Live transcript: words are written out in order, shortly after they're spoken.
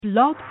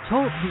Blog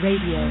Talk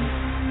Radio.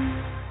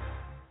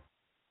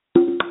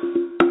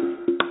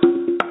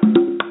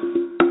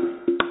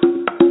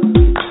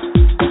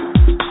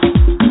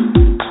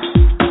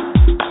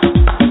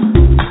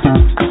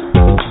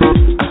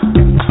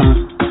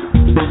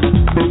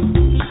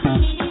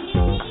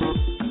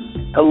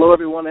 Hello,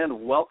 everyone,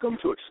 and welcome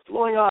to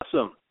Exploring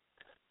Awesome.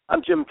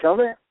 I'm Jim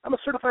Kellner. I'm a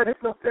certified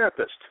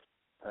hypnotherapist,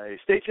 a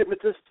stage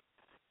hypnotist,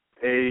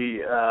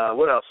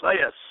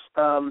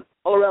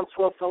 all-around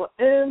swell fella,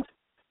 and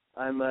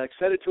I'm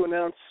excited to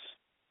announce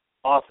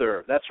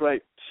author. That's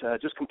right,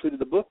 just completed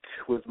the book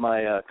with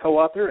my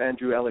co-author,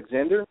 Andrew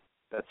Alexander.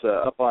 That's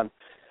up on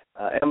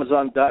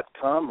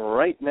Amazon.com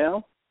right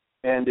now.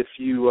 And if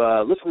you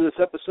listen to this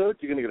episode,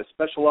 you're going to get a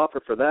special offer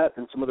for that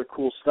and some other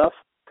cool stuff.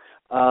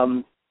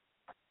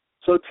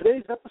 So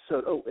today's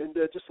episode,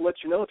 just to let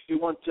you know, if you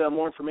want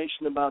more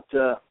information about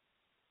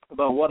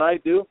what I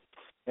do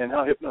and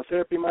how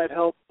hypnotherapy might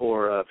help,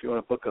 or if you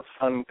want to book a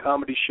fun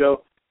comedy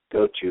show,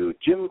 go to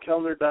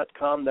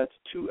jimkellner.com. That's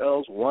 2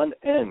 L's, 1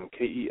 N,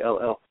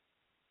 KELLNER.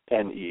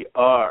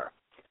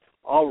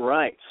 All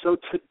right, so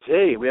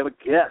today we have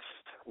a guest.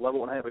 Love it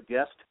when I have a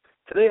guest.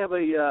 Today I have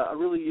a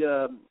really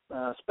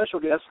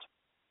special guest.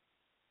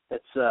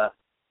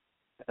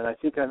 And I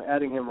think I'm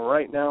adding him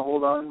right now.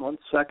 Hold on 1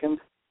 second.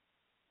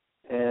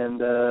 And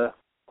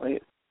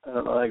wait, I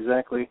don't know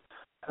exactly.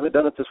 I haven't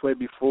done it this way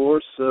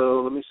before,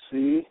 so let me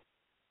see.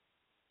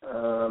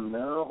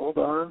 No, hold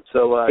on.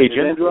 So, hey, is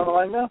Jim. Andrew on the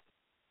line now?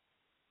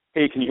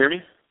 Hey, can you hear me?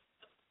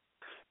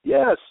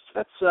 Yes,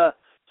 that's.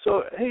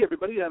 So, hey,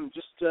 everybody. I'm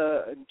just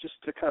to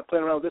kind of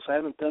playing around with this. I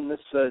haven't done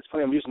this. It's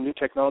funny. I'm using new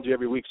technology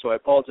every week, so I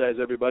apologize,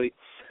 everybody.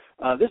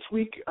 This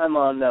week I'm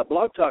on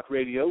Blog Talk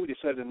Radio. We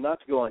decided not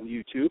to go on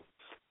YouTube.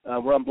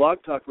 We're on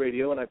Blog Talk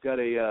Radio, and I've got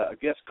a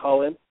guest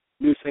call-in,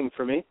 new thing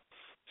for me.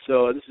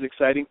 So this is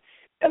exciting.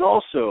 And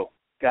also,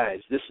 guys,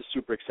 this is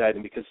super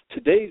exciting because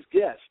today's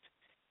guest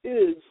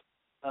is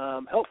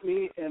helped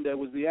me and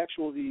was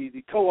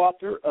the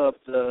co-author of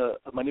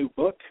my new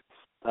book,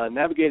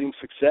 Navigating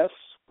Success.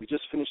 We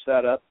just finished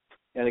that up.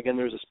 And again,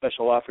 there's a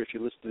special offer if you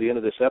listen to the end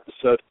of this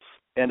episode.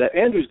 And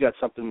Andrew's got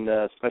something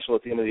special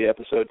at the end of the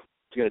episode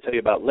he's going to tell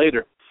you about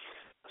later,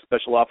 a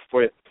special offer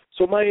for you.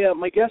 So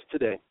my guest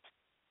today,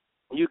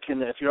 you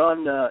can, if you're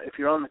on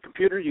the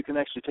computer, you can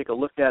actually take a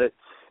look at it.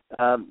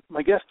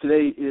 My guest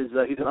today is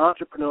he's an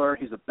entrepreneur.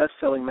 He's a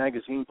best-selling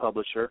magazine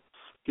publisher.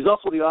 He's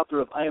also the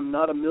author of I Am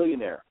Not a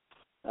Millionaire.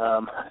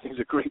 I think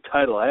it's a great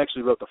title. I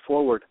actually wrote the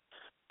foreword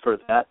for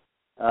that.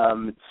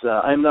 It's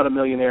I Am Not a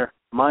Millionaire,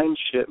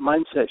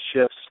 Mindset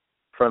Shifts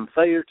from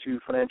Failure to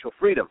Financial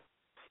Freedom.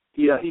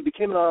 He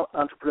became an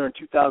entrepreneur in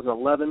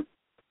 2011.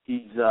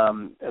 He's,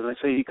 as I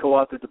say, he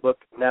co-authored the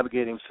book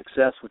Navigating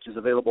Success, which is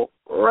available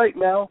right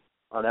now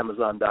on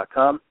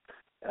Amazon.com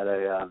at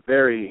a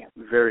very,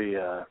 very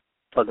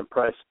pleasant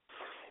price.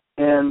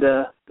 And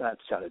that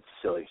sounded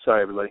silly.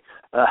 Sorry, everybody.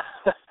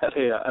 At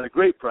a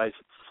great price.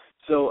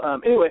 So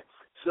anyway,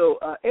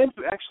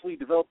 Andrew actually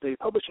developed a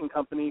publishing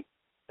company,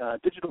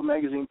 digital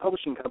magazine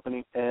publishing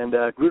company, and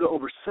grew to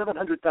over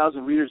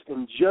 700,000 readers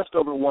in just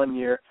over 1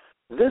 year.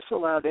 This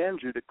allowed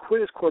Andrew to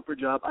quit his corporate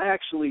job. I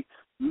actually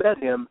met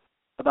him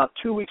about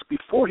 2 weeks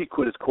before he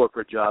quit his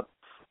corporate job.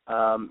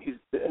 This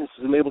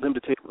has enabled him to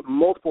take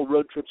multiple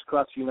road trips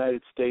across the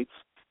United States,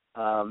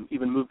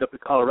 even moved up to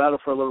Colorado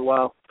for a little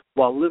while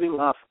living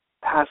off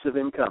passive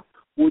income.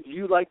 Would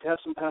you like to have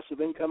some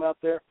passive income out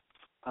there?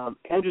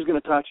 Andrew's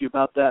going to talk to you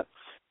about that.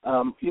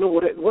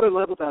 What I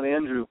love about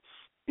Andrew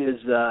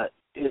is the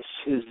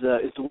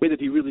way that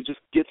he really just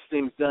gets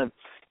things done.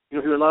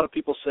 You hear a lot of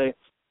people say,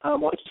 I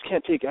just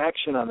can't take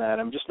action on that.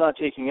 I'm just not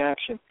taking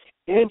action.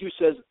 Andrew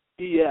says,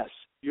 yes,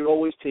 you're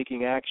always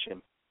taking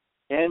action.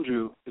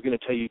 Andrew is going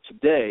to tell you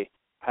today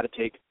how to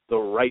take the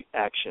right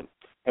action.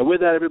 And with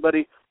that,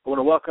 everybody, I want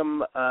to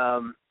welcome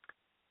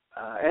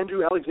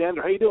Andrew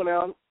Alexander. How you doing,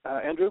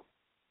 Andrew?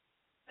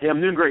 Hey, I'm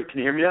doing great. Can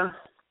you hear me now?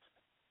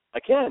 I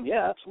can,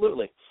 yeah,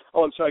 absolutely.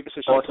 Oh, I'm sorry. I guess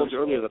I should have told you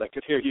earlier that I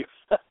could hear you.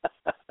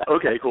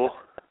 Okay, cool.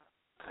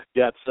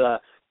 Yeah,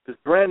 it's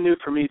brand new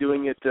for me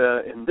doing it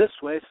in this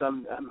way, so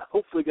I'm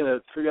hopefully going to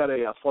figure out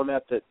a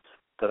format that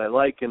I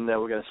like, and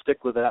we're going to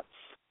stick with that.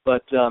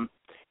 But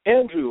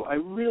Andrew, I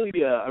really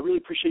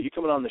appreciate you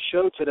coming on the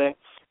show today.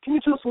 Can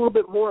you tell us a little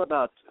bit more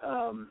about?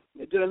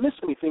 Did I miss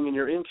anything in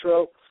your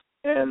intro,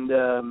 and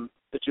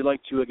that you'd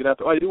like to get out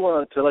there? Oh, I do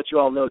want to let you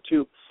all know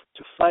too,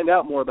 to find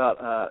out more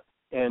about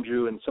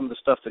Andrew and some of the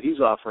stuff that he's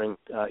offering.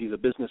 He's a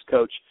business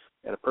coach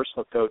and a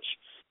personal coach,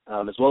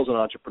 as well as an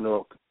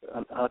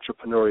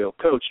entrepreneurial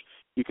coach.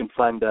 You can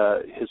find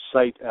his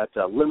site at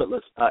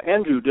Limitless.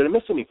 Andrew, did I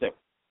miss anything?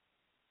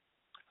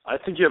 I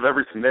think you have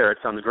everything there. It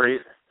sounds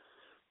great.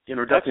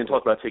 We're definitely going to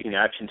talk about taking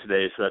action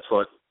today, so that's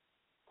what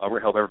we're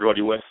going to help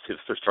everybody with if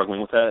they're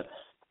struggling with that.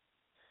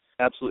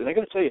 Absolutely. And I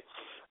got to tell you,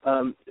 I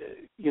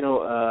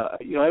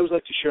always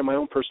like to share my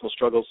own personal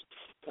struggles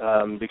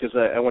because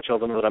I want you all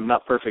to know that I'm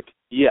not perfect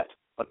yet,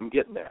 but I'm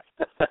getting there.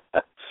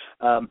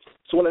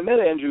 So when I met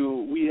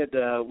Andrew, we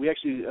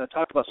actually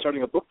talked about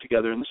starting a book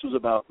together, and this was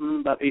about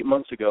 8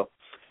 months ago.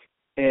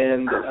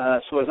 And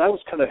so as I was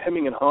kind of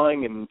hemming and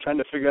hawing and trying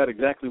to figure out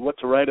exactly what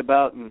to write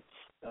about and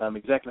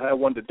exactly how I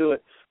wanted to do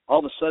it, all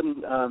of a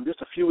sudden,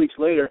 just a few weeks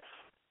later,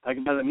 I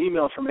got an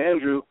email from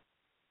Andrew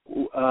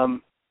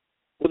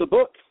with a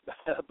book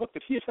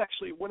that he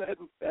actually went ahead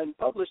and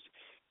published.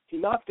 He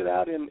knocked it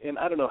out in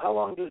I don't know, how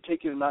long did it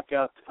take you to knock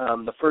out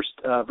the first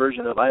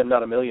version of I Am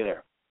Not a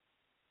Millionaire?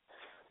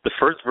 The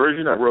first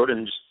version I wrote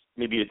in just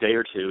maybe a day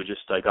or two.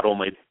 Just I got all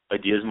my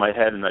ideas in my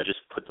head and I just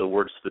put the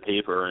words to the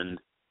paper, and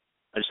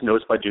I just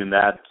noticed by doing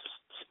that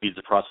speeds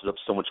the process up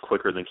so much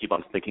quicker than keep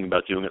on thinking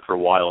about doing it for a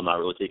while and not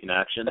really taking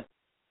action.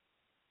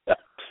 Yeah,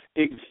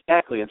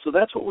 exactly. And so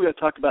that's what we're going to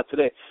talk about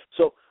today.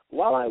 So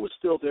while I was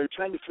still there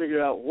trying to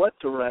figure out what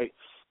to write,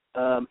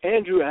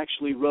 Andrew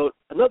actually wrote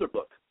another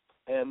book,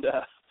 and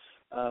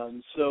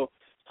so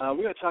we're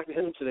going to talk to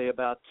him today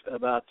about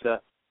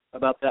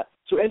that.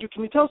 So Andrew,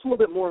 can you tell us a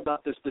little bit more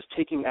about this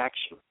taking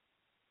action?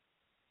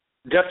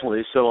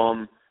 Definitely. So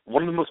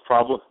one of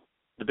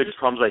the biggest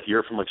problems I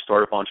hear from like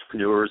startup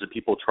entrepreneurs and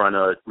people trying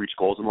to reach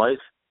goals in life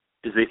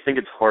is they think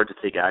it's hard to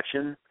take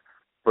action.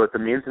 But the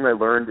main thing I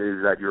learned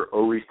is that you're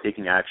always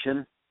taking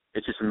action.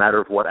 It's just a matter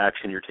of what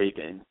action you're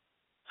taking.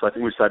 So I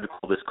think we decided to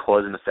call this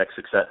cause and effect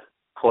success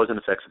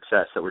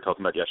that we were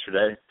talking about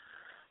yesterday,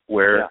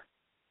 where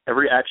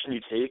every action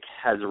you take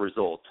has a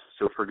result.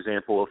 So, for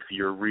example, if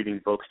you're reading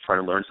books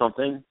trying to learn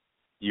something,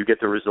 you get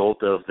the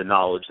result of the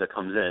knowledge that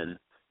comes in.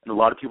 And a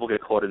lot of people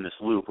get caught in this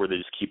loop where they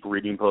just keep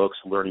reading books,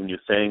 learning new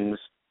things,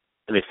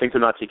 and they think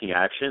they're not taking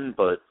action,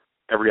 but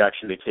every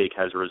action they take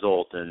has a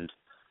result, and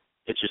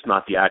it's just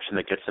not the action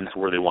that gets them to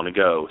where they want to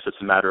go. So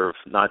it's a matter of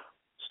not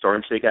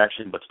starting to take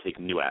action, but to take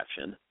new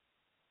action.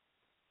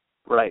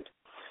 Right.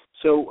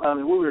 So what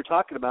we were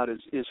talking about is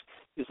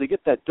they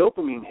get that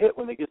dopamine hit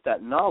when they get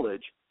that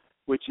knowledge,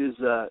 which is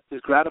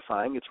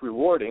gratifying, it's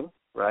rewarding,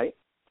 right?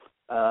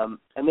 And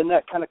then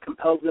that kind of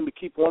compels them to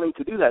keep wanting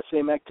to do that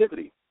same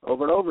activity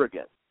over and over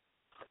again.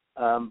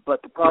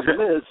 But the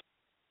problem is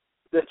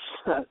that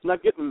it's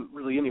not getting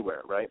really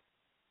anywhere, right?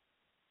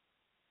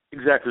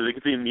 Exactly. They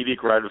get the immediate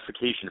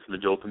gratification from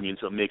the dopamine,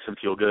 so it makes them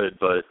feel good,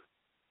 but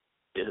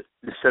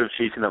instead of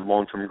chasing that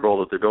long-term goal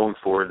that they're going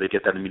for, they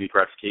get that immediate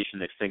gratification.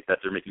 They think that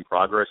they're making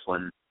progress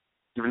when,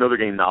 even though they're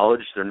getting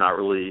knowledge, they're not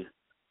really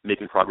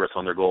making progress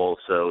on their goal.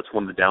 So it's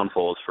one of the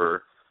downfalls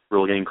for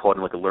really getting caught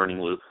in like a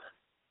learning loop.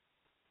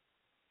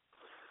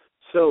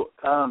 So,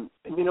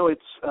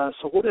 it's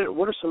so.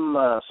 What are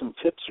some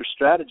tips or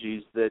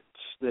strategies that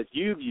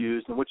you've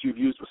used and what you've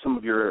used with some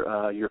of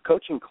your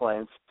coaching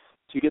clients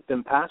to get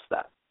them past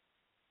that?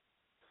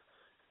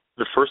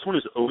 The first one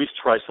is always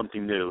try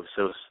something new.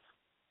 So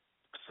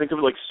think of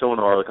it like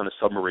sonar, like on a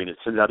submarine. It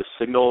sends out a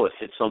signal, it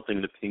hits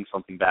something to ping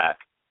something back.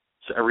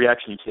 So every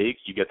action you take,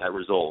 you get that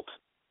result.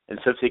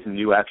 Instead of taking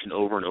new action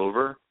over and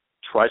over,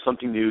 try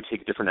something new,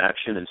 take a different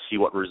action, and see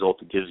what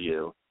result it gives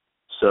you.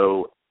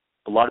 So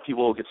a lot of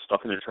people get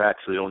stuck in their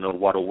tracks so they don't know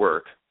what'll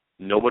work.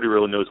 Nobody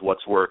really knows what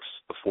works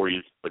before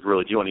you like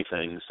really do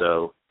anything.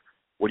 So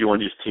what you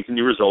want to do is take a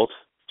new result,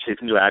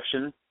 take a new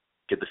action,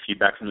 get the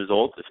feedback from the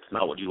result. If it's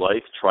not what you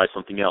like, try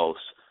something else.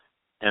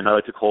 And I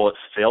like to call it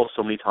fail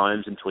so many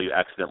times until you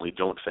accidentally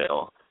don't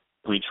fail.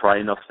 When you try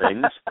enough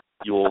things,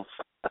 you'll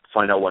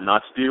find out what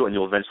not to do, and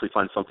you'll eventually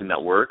find something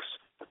that works.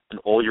 And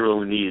all you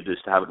really need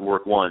is to have it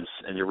work once,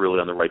 and you're really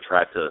on the right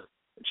track to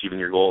achieving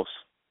your goals.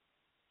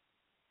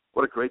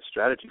 What a great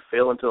strategy.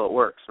 Fail until it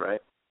works,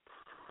 right?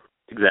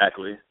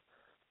 Exactly.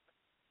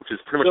 Which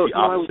is pretty much the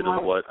opposite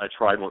of what I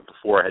tried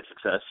before I had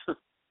success.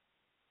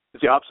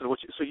 It's the opposite of what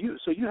you.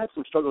 So you had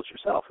some struggles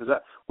yourself. Is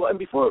that well? And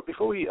before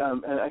we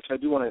and actually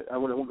I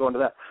want to go into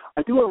that.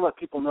 I do want to let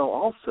people know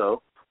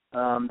also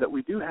that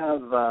we do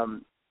have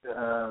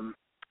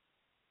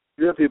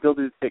the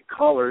ability to take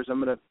callers. I'm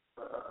gonna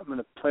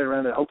play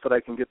around and hope that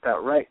I can get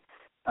that right.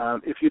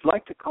 If you'd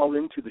like to call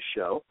into the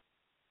show,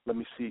 let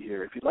me see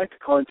here. If you'd like to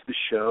call into the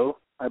show,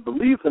 I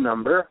believe the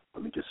number.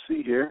 Let me just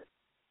see here.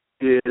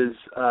 Is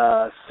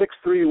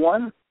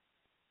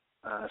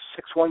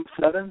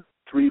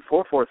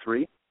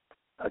 631-617-3443.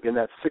 Again,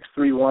 that's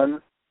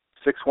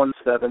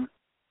 631-617-3443.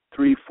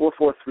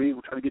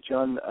 We'll try to get you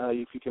on.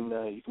 If you can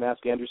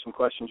ask Andrew some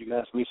questions. You can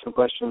ask me some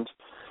questions.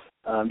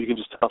 You can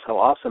just tell us how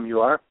awesome you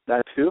are.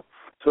 That too.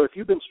 So if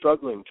you've been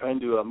struggling, trying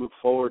to move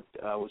forward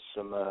with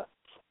some,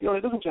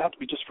 it doesn't have to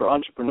be just for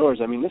entrepreneurs.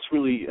 I mean, this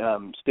really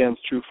stands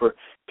true for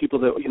people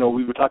that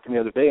we were talking the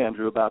other day,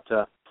 Andrew, about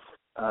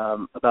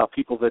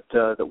people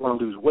that want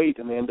to lose weight,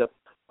 and they end up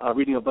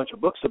reading a bunch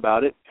of books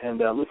about it and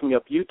looking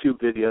up YouTube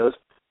videos.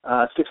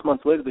 6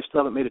 months later, they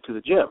still haven't made it to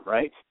the gym,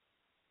 right?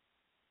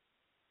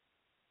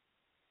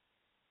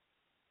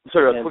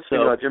 Sorry, a quick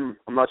thing, Jim.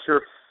 I'm not sure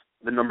if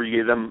the number you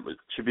gave them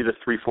should be the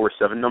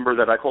 347 number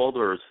that I called,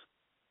 or is...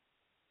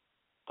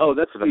 Oh,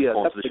 that's the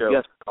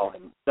guest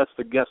calling. That's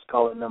the guest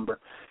calling number.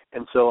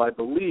 And so I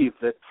believe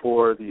that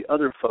for the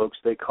other folks,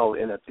 they call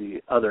in at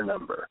the other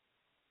number.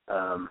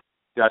 Gotcha.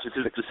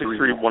 The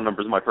 631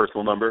 number is my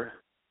personal number.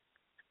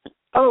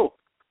 Oh.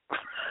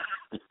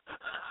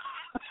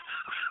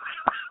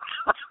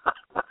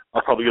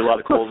 I'll probably get a lot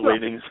of calls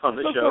waiting on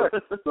the show.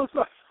 So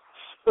sorry.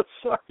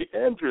 Sorry,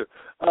 Andrew.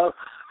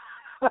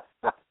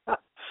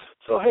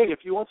 So, hey, if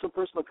you want some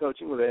personal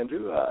coaching with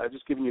Andrew, I've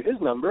just given you his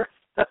number.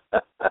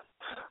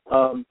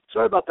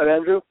 Sorry about that,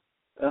 Andrew.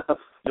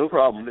 No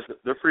problem.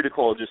 They're free to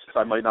call. Just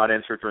I might not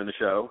answer it during the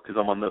show because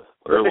I'm on the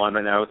other line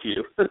right now with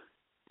you.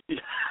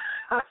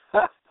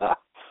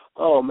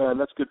 Oh, man,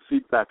 that's good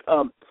feedback.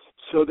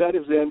 So that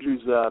is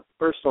Andrew's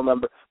personal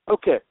number.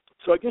 Okay,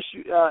 so I guess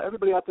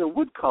everybody out there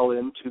would call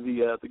in to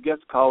the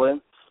guest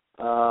call-in.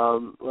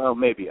 Well,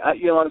 maybe.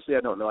 Honestly,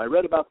 I don't know. I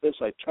read about this.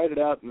 I tried it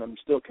out, and I'm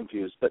still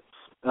confused. But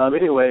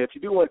anyway, if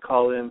you do want to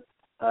call in,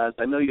 as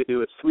I know you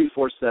do, it's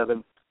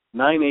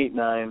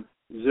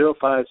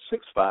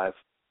 347-989-0565.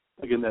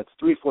 Again, that's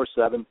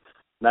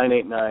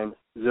 347-989-0565.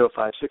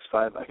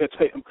 I got to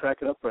tell you, I'm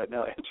cracking up right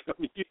now, Andrew.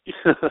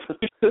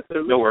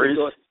 No worries.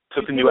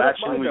 Took a new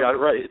action. We got it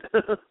right.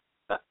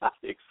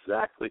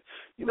 Exactly.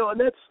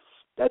 And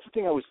that's the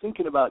thing I was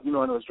thinking about, and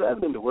I was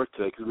driving into work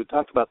today because we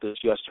talked about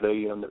this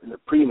yesterday in the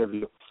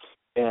pre-interview.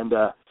 And,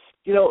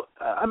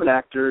 I'm an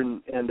actor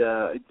and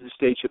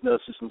stage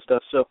hypnosis and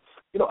stuff. So,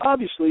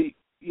 obviously,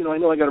 I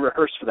know I got to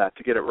rehearse for that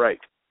to get it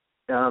right.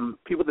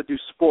 People that do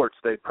sports,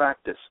 they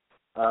practice.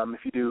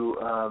 If you do,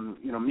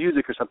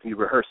 music or something, you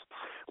rehearse.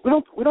 We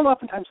don't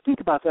oftentimes think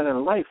about that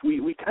in life.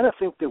 We kind of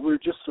think that we're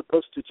just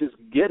supposed to just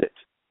get it,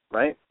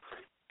 right?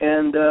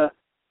 And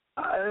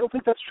I don't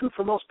think that's true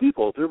for most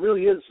people. There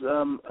really is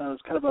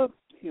it's kind of a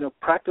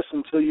practice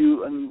until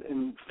you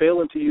and fail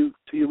until you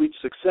reach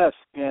success.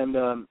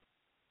 And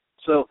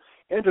so,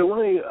 Andrew, why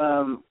don't you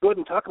go ahead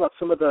and talk about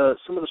some of the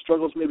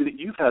struggles maybe that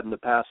you've had in the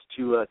past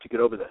to get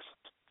over this.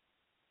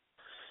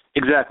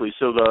 Exactly.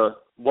 So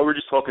what we're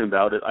just talking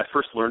about, I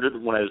first learned it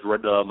when I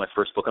read my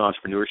first book on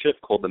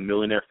entrepreneurship called The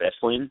Millionaire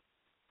Fastlane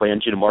by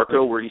Angie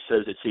DeMarco, where he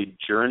says it's a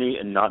journey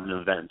and not an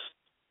event.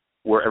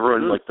 Where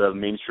everyone, like the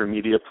mainstream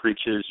media,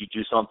 preaches you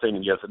do something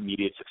and you have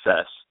immediate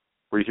success,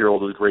 where you hear all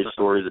those great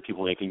stories of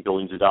people making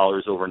billions of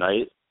dollars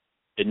overnight.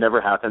 It never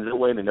happens that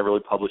way, and they never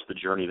really publish the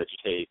journey that you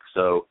take.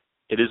 So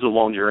it is a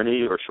long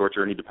journey or short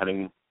journey,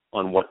 depending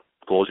on what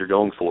goals you're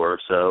going for.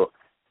 So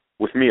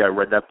with me, I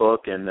read that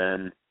book, and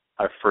then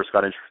I first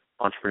got into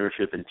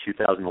entrepreneurship in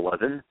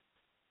 2011,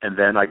 and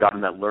then I got in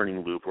that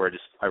learning loop where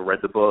I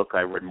read the book,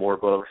 I read more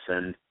books,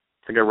 and I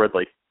think I read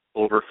like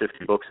over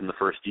 50 books in the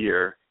first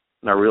year.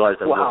 And I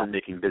realized I wasn't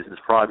making business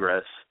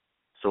progress.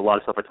 So a lot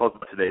of stuff I talk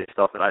about today is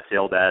stuff that I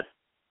failed at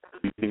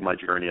beginning my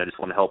journey. I just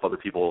want to help other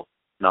people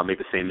not make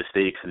the same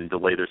mistakes and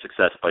delay their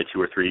success by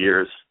 2 or 3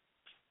 years.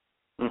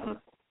 Mm-hmm.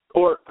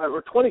 Or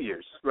 20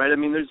 years, right? I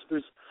mean,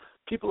 there's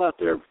people out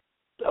there,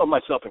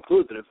 myself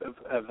included, that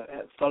have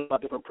thought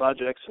about different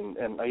projects and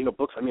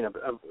books. I mean,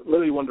 I've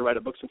literally wanted to write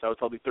a book since I was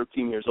probably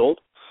 13 years old.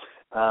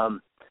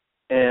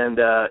 And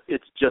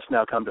it's just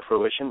now come to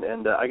fruition.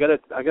 And I gotta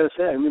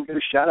say, I'm gonna give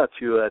a shout out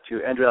to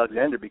Andrew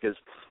Alexander because,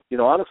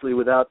 honestly,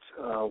 without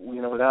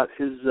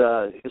his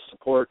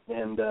support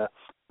and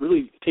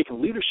really taking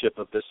leadership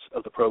of the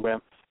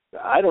program,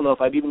 I don't know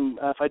if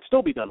I'd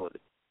still be done with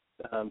it.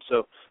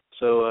 So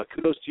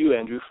kudos to you,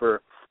 Andrew,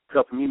 for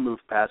helping me move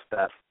past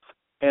that.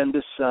 And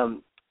this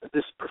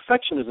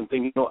perfectionism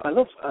thing, I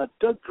love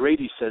Doug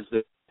Grady says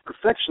that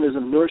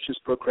perfectionism nourishes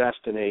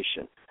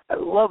procrastination. I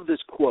love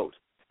this quote.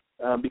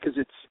 Because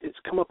it's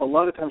come up a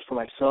lot of times for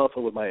myself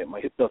or with my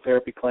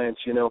hypnotherapy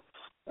clients,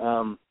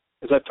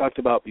 as I've talked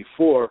about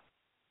before,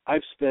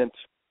 I spent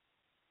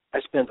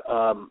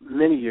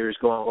many years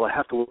going, well, I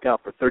have to work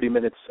out for 30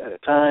 minutes at a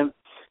time,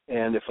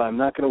 and if I'm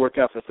not going to work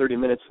out for 30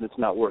 minutes, then it's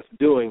not worth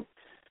doing.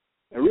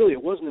 And really,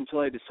 it wasn't until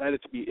I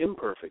decided to be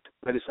imperfect.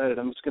 I decided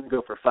I'm just going to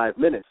go for 5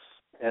 minutes.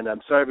 And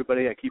I'm sorry,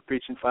 everybody, I keep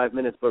preaching 5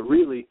 minutes, but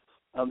really,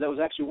 that was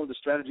actually one of the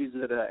strategies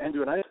that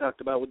Andrew and I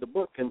talked about with the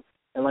book.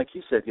 And like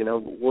he said,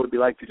 what would it be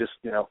like to just,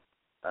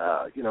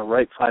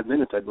 write 5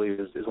 minutes, I believe,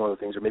 is one of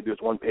the things, or maybe it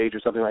was 1 page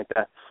or something like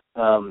that.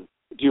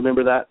 Do you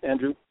remember that,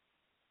 Andrew?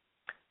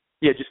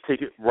 Yeah, just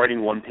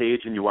writing 1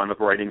 page and you wind up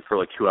writing for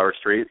like 2 hours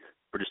straight,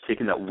 or just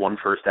taking that one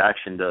first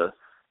action to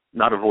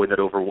not avoid that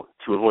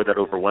avoid that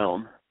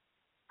overwhelm.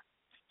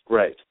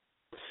 Right.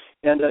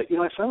 And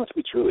I found that to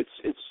be true.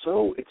 It's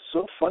so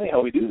funny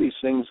how we do these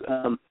things.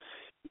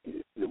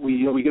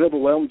 We get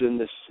overwhelmed in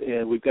this,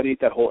 and we've got to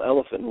eat that whole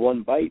elephant in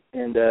one bite.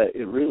 And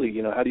it really,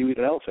 how do you eat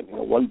an elephant?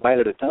 1 bite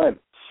at a time,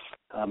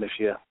 if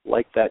you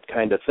like that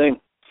kind of thing.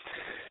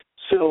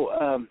 So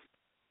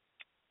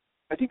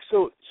I think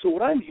so. So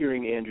what I'm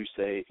hearing Andrew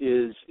say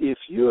is, if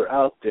you're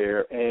out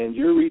there and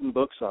you're reading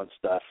books on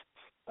stuff,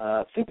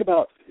 think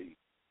about.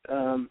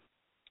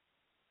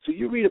 So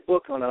you read a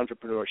book on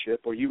entrepreneurship,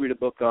 or you read a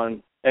book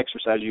on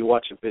exercise, you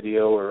watch a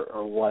video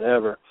or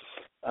whatever.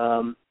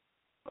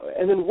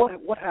 And then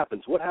what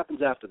happens? What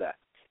happens after that?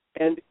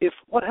 And if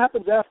what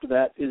happens after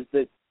that is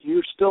that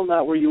you're still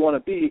not where you want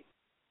to be,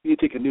 you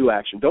take a new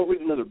action. Don't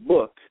read another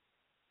book.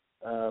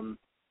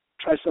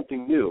 Try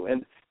something new.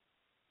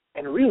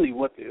 And really,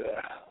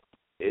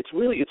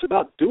 it's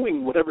about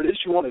doing whatever it is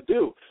you want to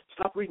do.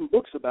 Stop reading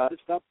books about it.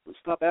 Stop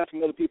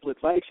asking other people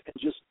advice, and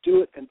just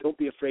do it. And don't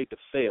be afraid to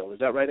fail. Is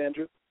that right,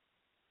 Andrew?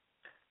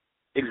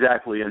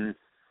 Exactly. And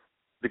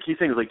the key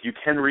thing is, like, you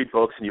can read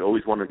books and you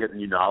always want to get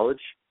new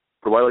knowledge.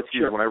 But what I like to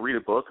do is when I read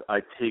a book, I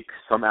take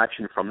some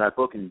action from that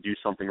book and do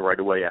something right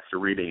away after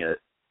reading it.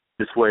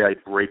 This way I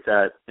break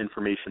that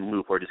information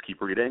loop where I just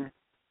keep reading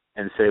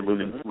and say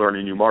learn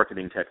a new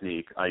marketing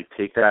technique. I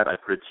take that, I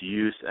put it to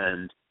use,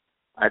 and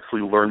I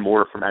actually learn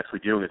more from actually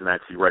doing it than I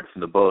actually read from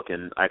the book,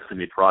 and I actually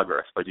made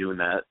progress by doing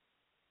that.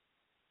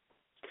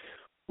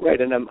 Right,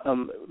 and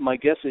my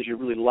guess is you're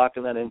really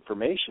locking that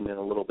information in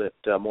a little bit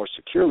more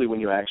securely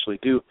when you actually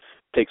do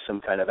take some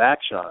kind of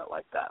action on it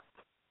like that.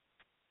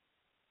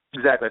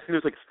 Exactly. I think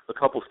there's like a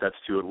couple steps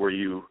to it where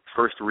you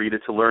first read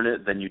it to learn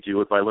it, then you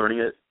do it by learning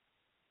it.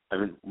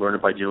 Learn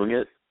it by doing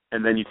it,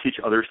 and then you teach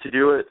others to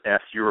do it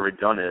after you've already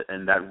done it,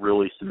 and that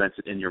really cements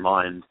it in your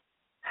mind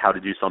how to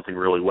do something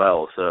really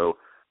well. So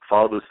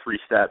follow those 3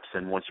 steps,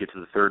 and once you get to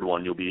the third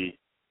one, you'll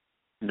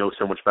know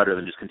so much better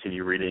than just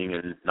continue reading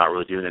and not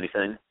really doing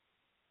anything.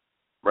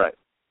 Right.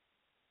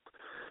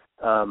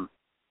 I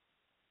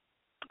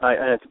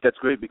think that's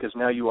great because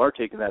now you are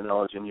taking that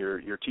knowledge and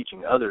you're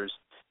teaching others,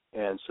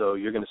 and so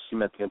you're going to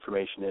cement the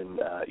information in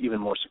even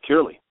more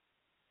securely.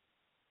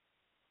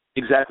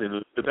 Exactly.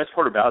 The best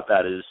part about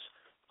that is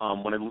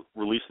when I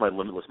released my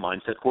Limitless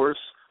Mindset course,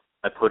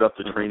 I put up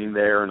the training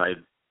there and I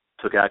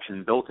took action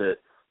and built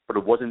it, but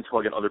it wasn't until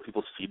I got other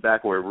people's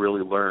feedback where I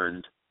really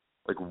learned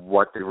like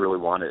what they really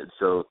wanted.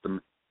 So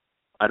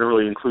I don't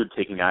really include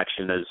taking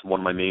action as one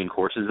of my main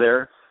courses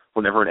there.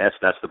 Whenever an asks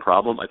that's the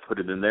problem, I put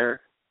it in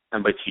there.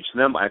 And by teaching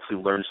them, I actually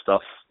learn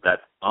stuff that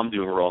I'm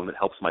doing wrong that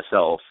helps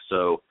myself.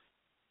 So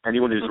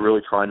anyone who's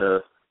really trying to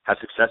have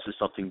success with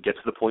something, get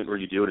to the point where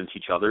you do it and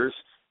teach others,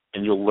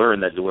 and you'll learn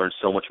that you'll learn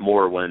so much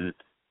more when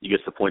you get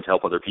to the point to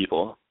help other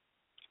people.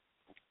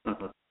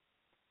 Mm-hmm.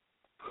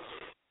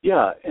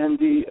 Yeah, and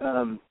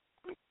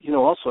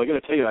also I got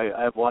to tell you,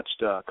 I've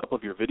watched a couple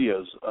of your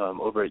videos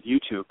over at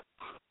YouTube,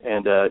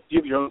 and do you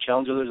have your own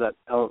challenge? There's that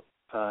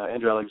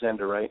Andrew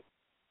Alexander, right?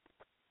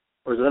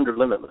 Or is it under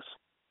Limitless?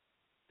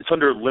 It's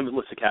under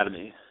Limitless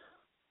Academy.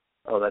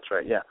 Oh, that's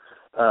right, yeah.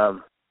 I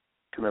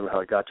can't remember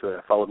how I got to it.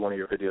 I followed one of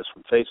your videos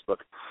from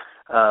Facebook.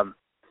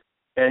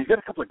 And you've got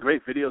a couple of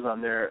great videos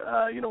on there.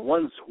 I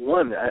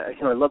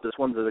love this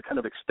one. The kind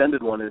of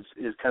extended one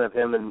is kind of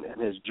him and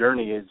his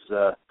journey is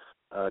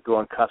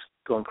going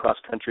cross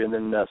country, and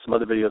then some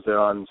other videos there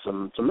on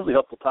some really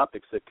helpful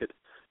topics that could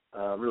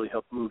really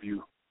help move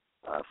you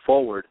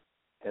forward.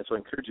 And so I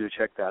encourage you to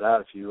check that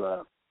out if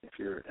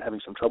you're having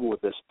some trouble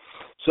with this.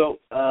 So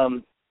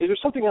is there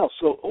something else?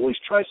 So always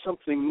try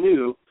something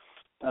new.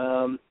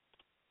 What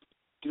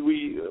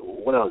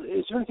else?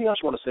 Is there anything else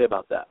you want to say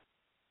about that?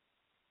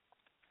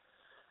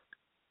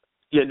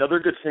 Yeah, another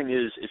good thing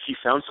is if you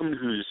found someone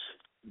who's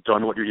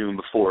done what you're doing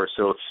before,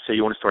 so if, say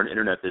you want to start an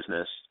internet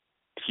business,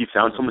 if you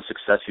found someone with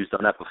success who's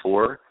done that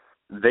before,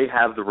 they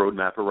have the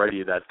roadmap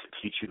already that could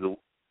teach you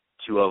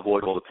to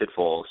avoid all the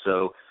pitfalls.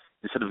 So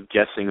instead of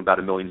guessing about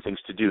a million things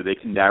to do, they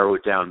can narrow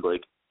it down,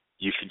 like,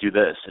 you should do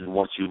this. And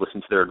once you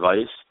listen to their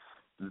advice,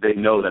 they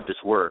know that this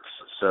works.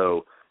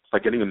 So by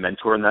getting a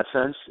mentor in that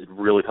sense, it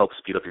really helps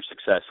speed up your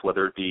success,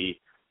 whether it be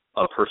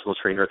a personal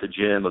trainer at the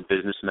gym, a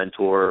business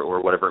mentor,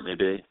 or whatever it may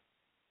be.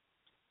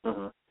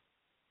 Mm-hmm.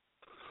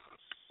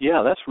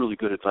 Yeah, that's really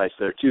good advice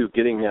there too.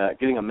 Getting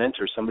a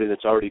mentor, somebody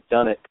that's already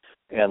done it,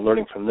 and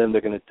learning from them.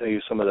 They're going to tell you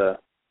some of the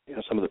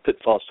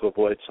pitfalls to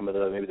avoid, some of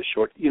maybe the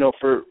short.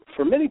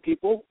 For many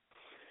people,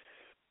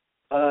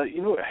 I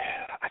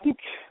think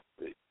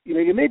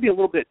you may be a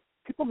little bit.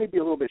 People may be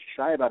a little bit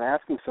shy about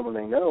asking someone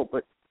they know,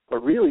 but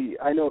really,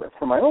 I know that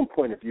from my own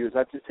point of view, is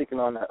I've just taken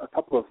on a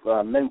couple of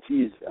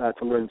mentees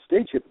to learn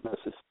stage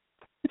hypnosis.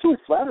 It's really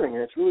flattering,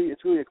 and it's really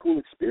a cool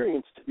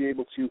experience to be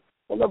able to.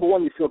 Well, number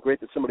one, you feel great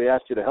that somebody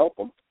asked you to help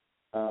them.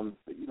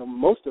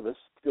 Most of us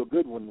feel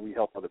good when we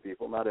help other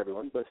people. Not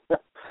everyone, but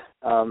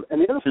and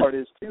the other part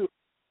is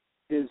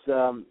it's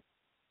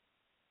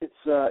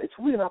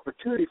really an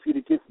opportunity for you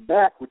to give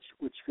back, which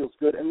feels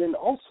good. And then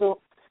also,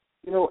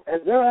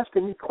 as they're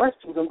asking me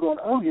questions, I'm going,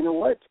 oh, you know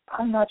what?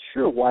 I'm not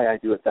sure why I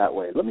do it that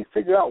way. Let me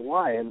figure out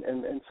why,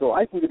 and so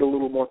I can get a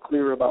little more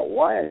clear about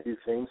why I do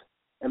things,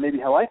 and maybe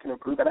how I can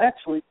improve. And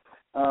actually,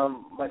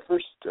 the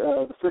first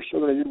show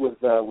that I did with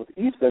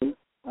Ethan,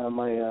 one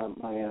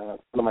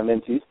of my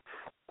mentees,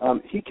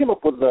 he came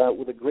up with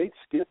a great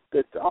skit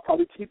that I'll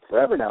probably keep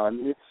forever now. I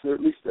mean, it's or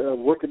at least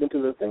work it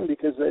into the thing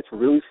because it's a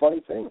really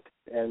funny thing,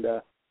 and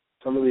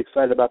so I'm really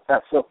excited about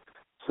that.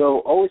 So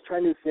always try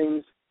new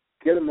things,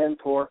 get a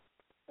mentor.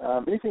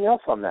 Anything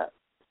else on that?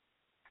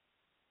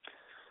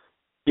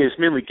 Yeah, it's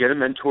mainly get a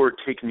mentor,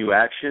 take new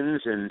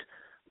actions, and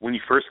when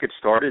you first get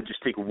started,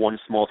 just take one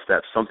small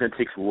step, something that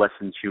takes less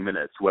than 2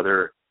 minutes,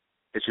 whether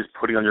it's just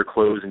putting on your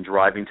clothes and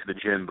driving to the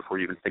gym before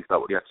you even think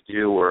about what you have to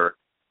do, or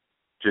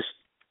just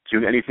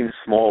doing anything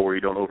small where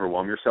you don't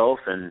overwhelm yourself.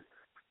 And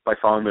by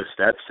following those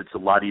steps, it's a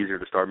lot easier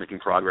to start making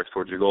progress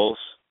towards your goals.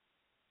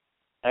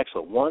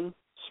 Excellent. One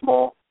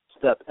small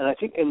step. And I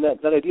think in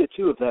that idea,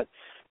 too, of that,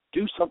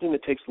 do something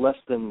that takes less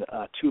than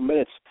 2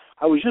 minutes.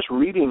 I was just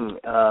reading,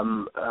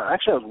 I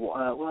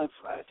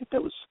think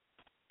that was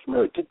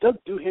remember. Did Doug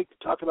Duhigg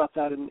talk about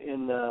that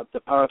in The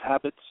Power of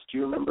Habits? Do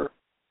you remember?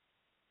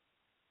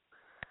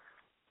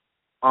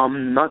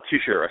 Not too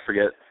sure. I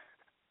forget.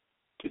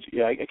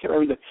 Yeah, I can't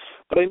remember that.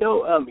 But I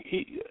know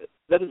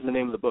that is the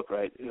name of the book,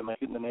 right? Am I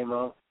getting the name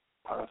wrong?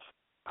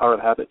 Power of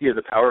Habit? Yeah,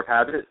 The Power of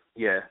Habit?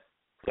 Yeah.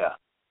 Yeah,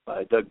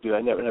 by Doug Duhigg.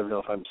 I never know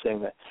if I'm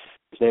saying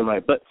his name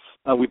right. But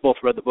we both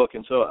read the book.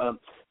 And so,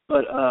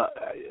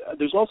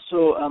 there's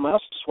also, I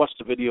also just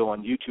watched a video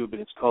on YouTube,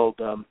 and it's called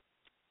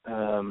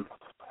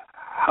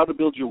How to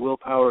Build Your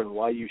Willpower and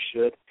Why You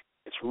Should.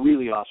 It's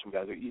really awesome,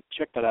 guys. You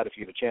check that out if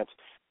you get a chance.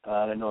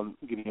 I know I'm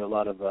giving you a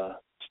lot of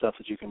stuff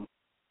that you can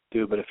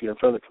do, but if you're in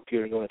front of the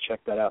computer, you want to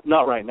check that out.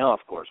 Not right now, of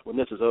course, when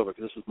this is over,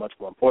 because this is much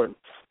more important.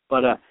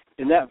 But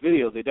in that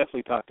video, they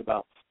definitely talked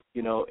about,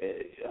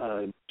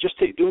 just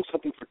doing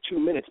something for 2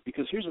 minutes,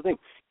 because here's the thing.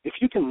 If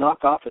you can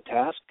knock off a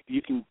task,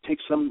 you can take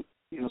some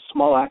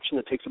small action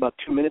that takes about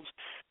 2 minutes,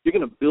 you're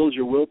going to build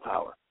your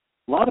willpower.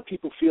 A lot of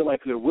people feel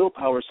like their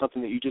willpower is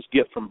something that you just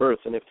get from birth,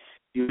 and if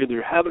you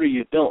either have it or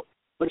you don't.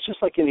 But it's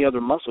just like any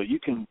other muscle. You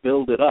can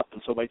build it up.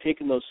 And so by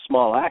taking those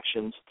small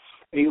actions,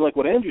 and like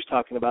what Andrew's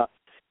talking about,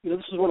 this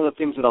is one of the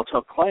things that I'll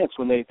tell clients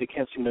when they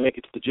can't seem to make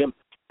it to the gym.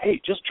 Hey,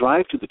 just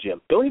drive to the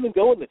gym. Don't even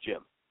go in the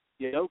gym.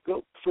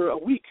 Go for a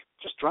week.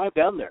 Just drive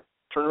down there.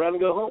 Turn around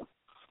and go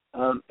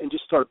home. And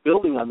just start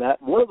building on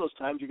that. One of those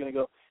times you're going to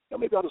go,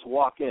 maybe I'll just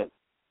walk in.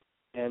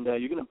 And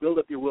you're going to build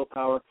up your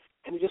willpower,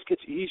 and it just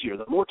gets easier.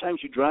 The more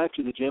times you drive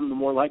to the gym, the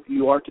more likely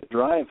you are to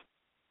drive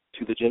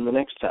to the gym the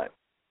next time.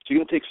 So you're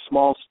going to take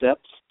small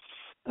steps.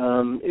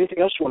 Anything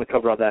else you want to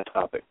cover on that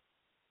topic?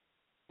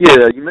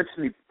 Yeah, you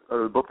mentioned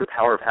the book, The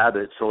Power of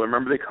Habit. So I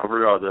remember they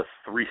covered the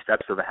 3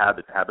 steps of the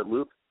habit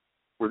loop,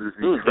 where there's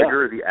the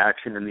trigger, the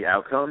action, and the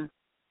outcome.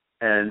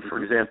 And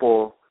for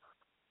example,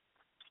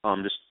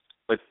 just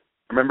like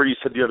I remember you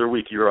said the other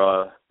week,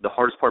 the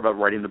hardest part about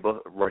writing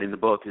the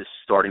book is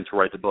starting to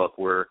write the book,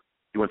 where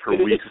you went for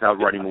weeks without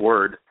writing a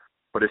word.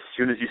 But as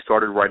soon as you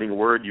started writing a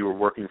word, you were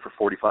working for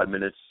 45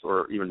 minutes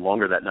or even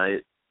longer that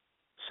night.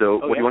 So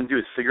what you want to do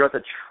is figure out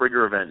that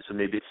trigger event. So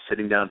maybe it's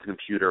sitting down at the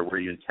computer where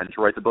you intend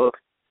to write the book.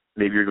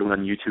 Maybe you're going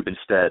on YouTube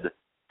instead.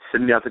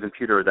 Sitting down at the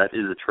computer, that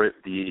is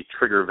the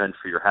trigger event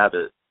for your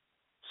habit.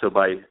 So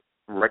by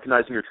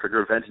recognizing your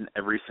trigger event, and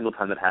every single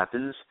time that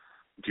happens,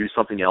 do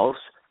something else,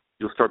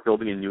 you'll start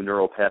building a new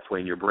neural pathway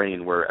in your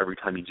brain where every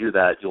time you do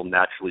that, you'll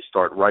naturally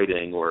start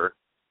writing or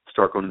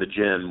start going to the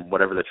gym,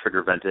 whatever the trigger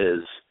event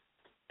is.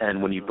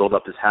 And when you build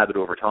up this habit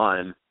over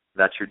time,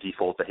 that's your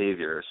default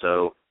behavior.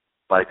 So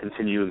by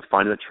continuing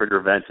finding the trigger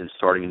event and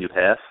starting a new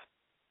path,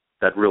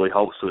 that really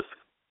helps with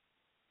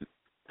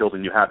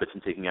building new habits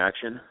and taking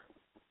action.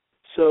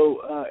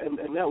 So, and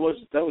that was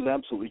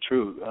absolutely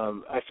true.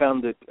 I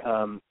found that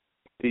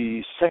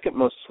the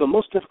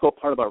most difficult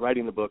part about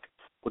writing the book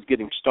was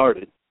getting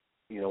started.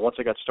 Once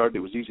I got started,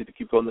 it was easy to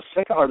keep going. The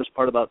second hardest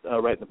part about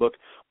writing the book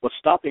was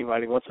stopping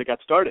writing once I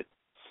got started.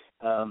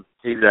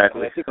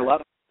 Exactly. And I think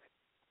did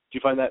you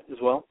find that as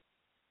well?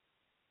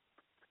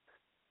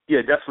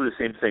 Yeah, definitely the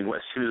same thing.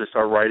 As soon as I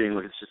start writing,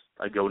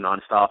 I go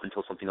nonstop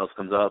until something else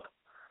comes up.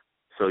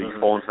 So you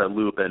fall into that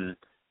loop, and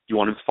you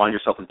want to find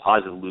yourself in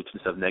positive loops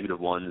instead of negative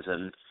ones.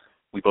 And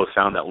we both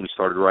found that when we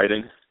started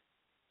writing.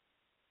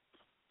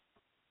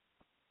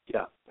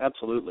 Yeah,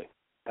 absolutely.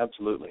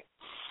 Absolutely.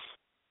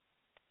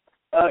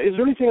 Is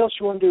there anything else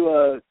you want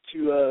to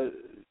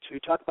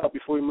talk about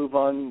before we move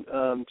on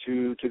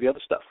to the other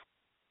stuff?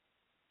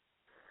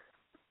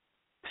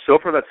 So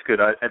far, that's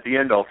good. At the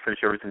end, I'll finish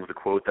everything with a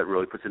quote that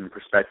really puts it in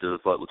perspective.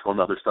 But let's go on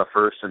to other stuff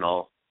first, and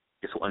we'll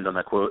end on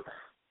that quote.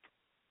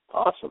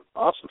 Awesome.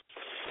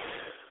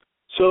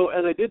 So,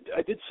 as I did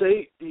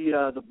say,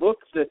 the book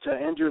that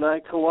Andrew and I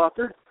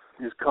co-authored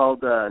is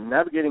called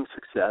Navigating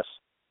Success.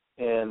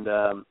 And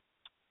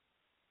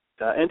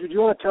Andrew, do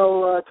you want to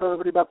tell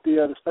everybody about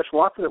the special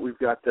offer that we've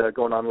got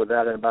going on with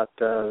that, and about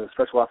the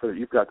special offer that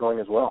you've got going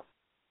as well?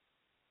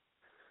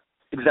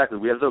 Exactly.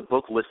 We have the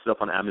book listed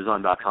up on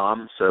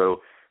Amazon.com.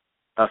 So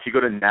if you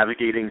go to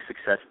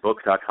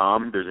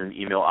navigatingsuccessbook.com, there's an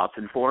email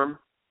opt-in form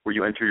where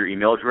you enter your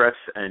email address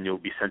and you'll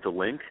be sent a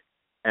link.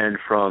 And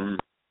from,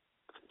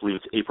 I believe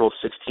it's April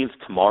 16th,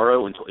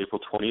 tomorrow, until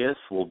April 20th,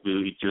 we'll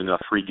be doing a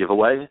free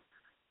giveaway.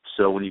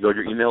 So when you go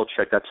to your email,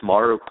 check that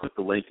tomorrow, click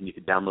the link, and you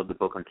can download the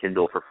book on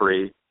Kindle for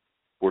free,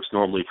 where it's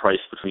normally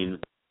priced between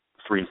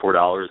 $3 and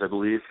 $4, I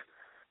believe.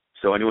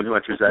 So anyone who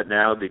enters that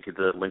now, they get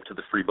the link to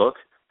the free book.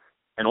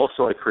 And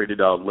also I created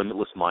a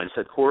Limitless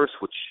Mindset course,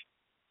 which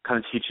kind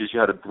of teaches you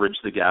how to bridge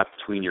the gap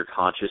between your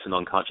conscious and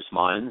unconscious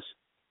minds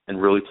and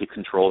really take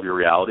control of your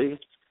reality.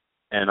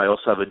 And I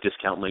also have a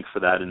discount link for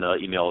that in the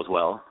email as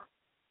well.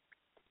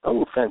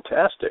 Oh,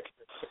 fantastic!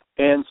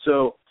 And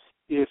so,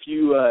 if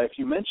you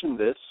mention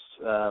the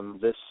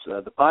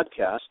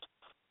podcast,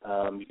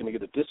 you're going to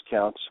get a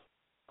discount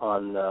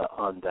on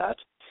that.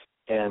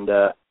 And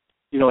I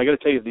got to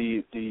tell you,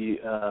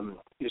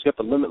 he's got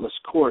the Limitless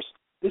course.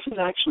 This is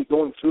actually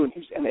going through,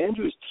 and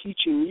Andrew is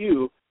teaching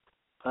you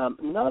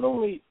not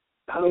only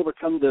how to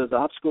overcome the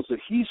obstacles that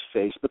he's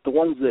faced, but the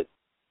ones that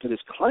his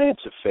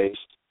clients have faced,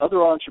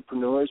 other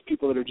entrepreneurs,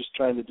 people that are just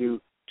trying to do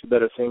to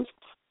better things.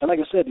 And like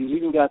I said, he's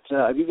even got.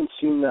 I've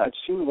seen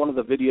one of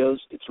the videos.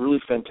 It's really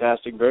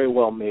fantastic, very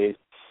well made.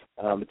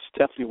 It's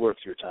definitely worth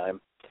your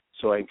time.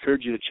 So I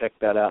encourage you to check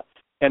that out.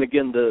 And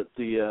again, the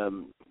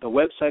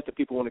website that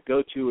people want to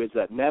go to is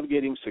at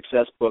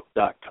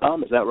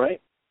navigatingsuccessbook.com. Is that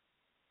right?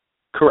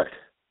 Correct.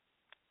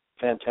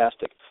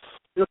 Fantastic.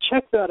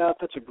 Check that out.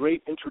 That's a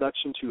great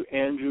introduction to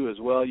Andrew as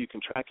well. You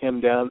can track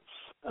him down.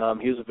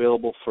 He's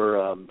available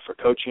for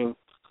coaching,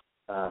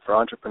 for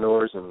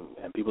entrepreneurs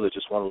and people that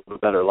just want to live a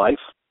better life.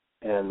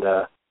 And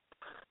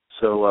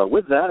so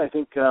with that, I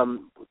think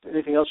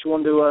anything else you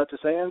wanted to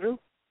say, Andrew?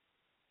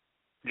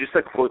 Just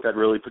a quote that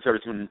really puts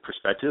everything in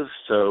perspective.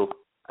 So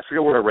I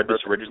forget where I read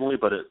this originally,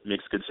 but it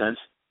makes good sense.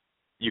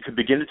 You could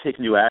begin to take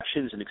new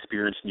actions and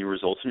experience new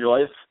results in your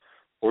life,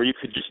 or you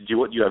could just do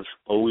what you have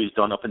always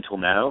done up until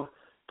now,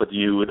 but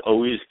you would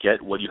always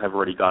get what you have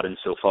already gotten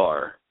so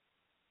far.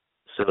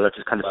 So that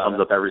just kind of sums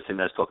up everything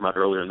that I was talking about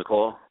earlier in the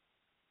call.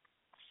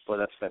 Boy,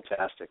 that's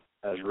fantastic.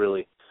 That's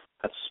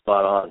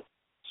spot on.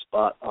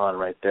 Spot on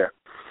right there.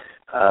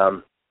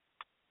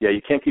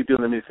 You can't keep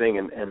doing the new thing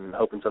and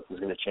hoping something's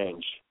going to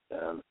change.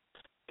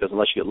 Because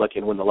unless you get lucky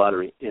and win the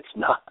lottery, it's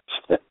not.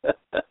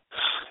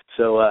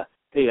 So,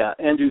 hey,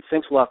 Andrew,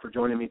 thanks a lot for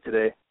joining me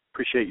today.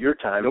 Appreciate your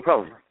time. No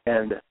problem.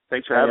 And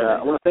thanks for having me.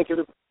 I want to thank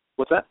you.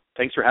 What's that?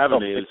 Thanks for having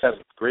me. It's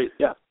great.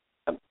 Yeah,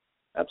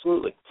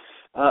 absolutely.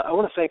 I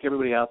want to thank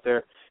everybody out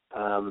there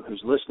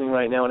who's listening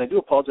right now. And I do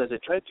apologize. I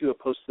tried to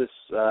post this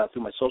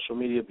through my social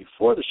media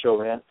before the show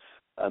ran.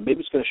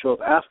 Maybe it's going to show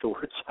up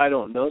afterwards. I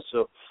don't know.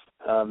 So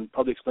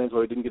probably explains why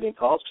we didn't get any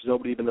calls, because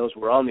nobody even knows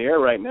we're on the air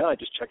right now. I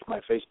just checked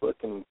my Facebook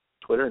and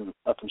Twitter and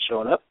nothing's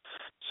showing up.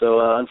 So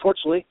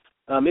unfortunately,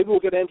 maybe we'll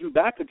get Andrew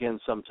back again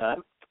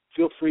sometime.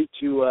 Feel free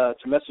to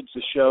message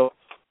the show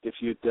if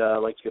you'd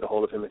like to get a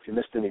hold of him if you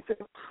missed anything.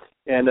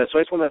 And so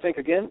I just want to thank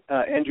again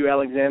Andrew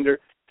Alexander.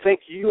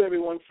 Thank you,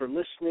 everyone, for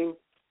listening.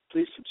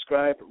 Please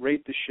subscribe,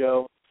 rate the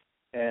show,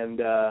 and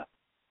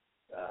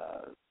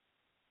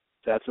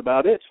that's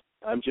about it.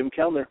 I'm Jim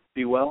Kellner.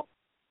 Be well,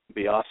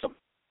 be awesome.